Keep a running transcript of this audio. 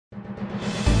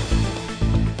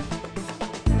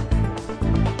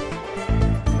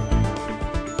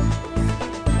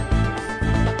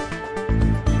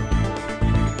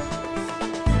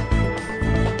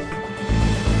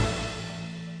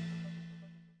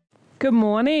Good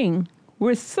morning.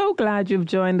 We're so glad you've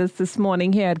joined us this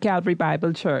morning here at Calvary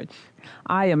Bible Church.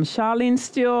 I am Charlene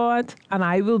Stewart, and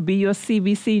I will be your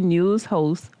CBC News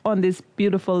host on this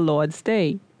beautiful Lord's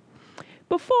Day.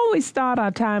 Before we start our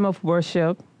time of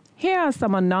worship, here are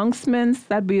some announcements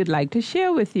that we would like to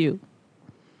share with you.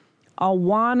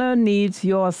 Awana needs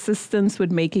your assistance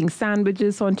with making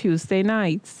sandwiches on Tuesday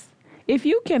nights. If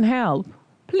you can help,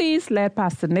 please let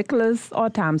Pastor Nicholas or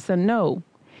Thompson know.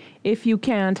 If you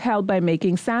can't help by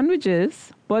making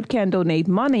sandwiches, but can donate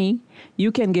money,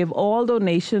 you can give all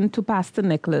donation to Pastor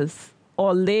Nicholas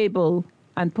or label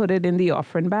and put it in the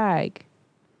offering bag.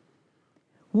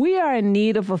 We are in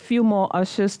need of a few more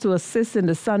ushers to assist in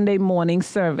the Sunday morning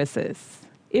services.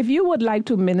 If you would like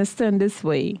to minister in this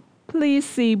way, please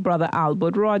see Brother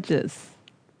Albert Rogers.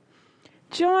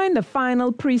 Join the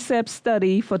final precept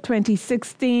study for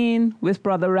 2016 with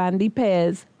Brother Randy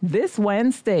Pez this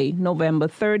Wednesday, November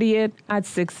 30th at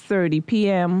 6:30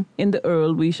 p.m. in the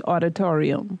Earl Wish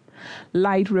Auditorium.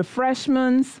 Light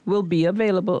refreshments will be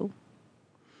available.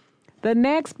 The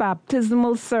next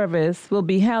baptismal service will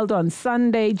be held on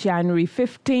Sunday, January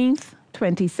 15th,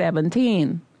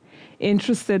 2017.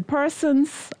 Interested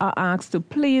persons are asked to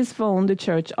please phone the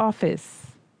church office.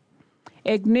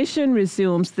 Ignition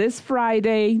resumes this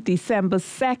Friday, December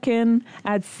 2nd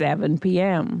at 7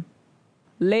 p.m.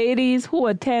 Ladies who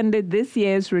attended this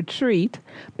year's retreat,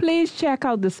 please check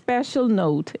out the special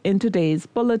note in today's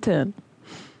bulletin.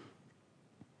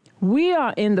 We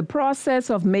are in the process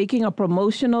of making a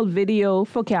promotional video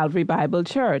for Calvary Bible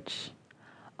Church.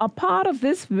 A part of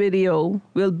this video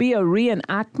will be a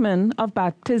reenactment of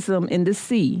baptism in the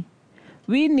sea.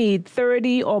 We need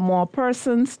 30 or more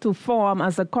persons to form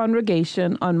as a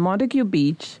congregation on Montague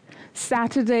Beach,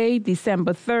 Saturday,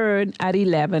 December 3rd at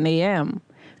 11 a.m.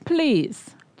 Please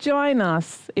join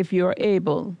us if you're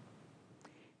able.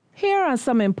 Here are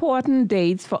some important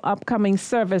dates for upcoming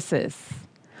services.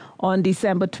 On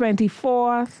December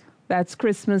 24th, that's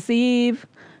Christmas Eve,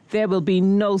 there will be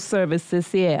no service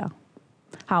this year.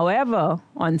 However,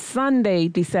 on Sunday,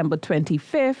 December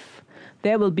 25th,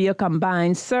 there will be a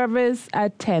combined service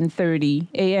at 10:30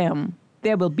 a.m.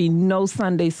 There will be no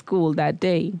Sunday school that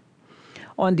day.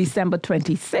 On December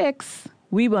 26th,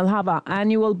 we will have our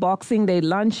annual Boxing Day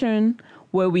luncheon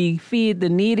where we feed the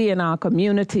needy in our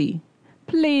community.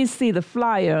 Please see the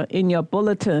flyer in your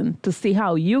bulletin to see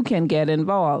how you can get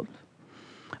involved.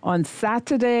 On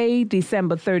Saturday,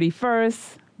 December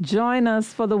 31st, join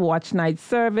us for the Watch Night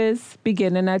service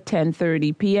beginning at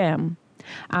 10:30 p.m.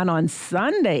 And on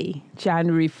Sunday,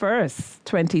 January 1st,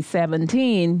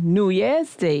 2017, New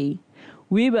Year's Day,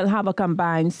 we will have a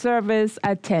combined service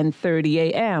at 10:30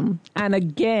 a.m. And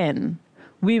again,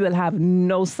 we will have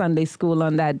no Sunday school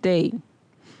on that day.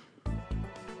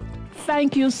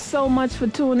 Thank you so much for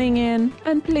tuning in,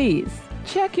 and please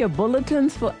check your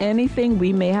bulletins for anything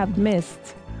we may have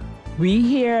missed. We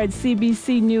here at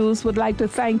CBC News would like to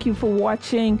thank you for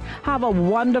watching. Have a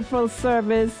wonderful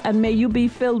service, and may you be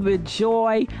filled with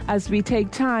joy as we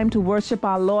take time to worship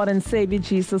our Lord and Savior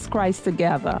Jesus Christ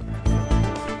together.